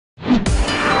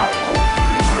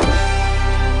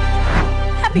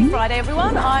Happy Friday,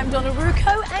 everyone. I'm Donna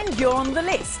Rucco, and you're on the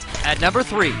list. At number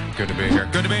 3. Good to be here.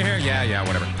 Good to be here. Yeah,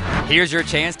 whatever. Here's your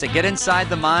chance to get inside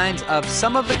the minds of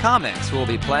some of the comics who will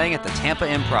be playing at the Tampa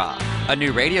Improv. A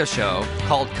new radio show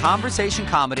called Conversation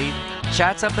Comedy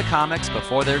chats up the comics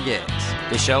before their gigs.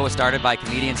 The show was started by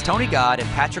comedians Tony Godd and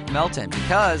Patrick Melton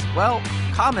because, well,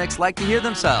 comics like to hear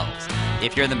themselves.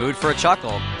 If you're in the mood for a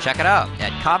chuckle, check it out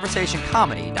at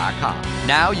conversationcomedy.com.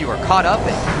 Now you are caught up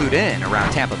and clued in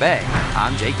around Tampa Bay.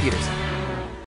 I'm Jake Peterson.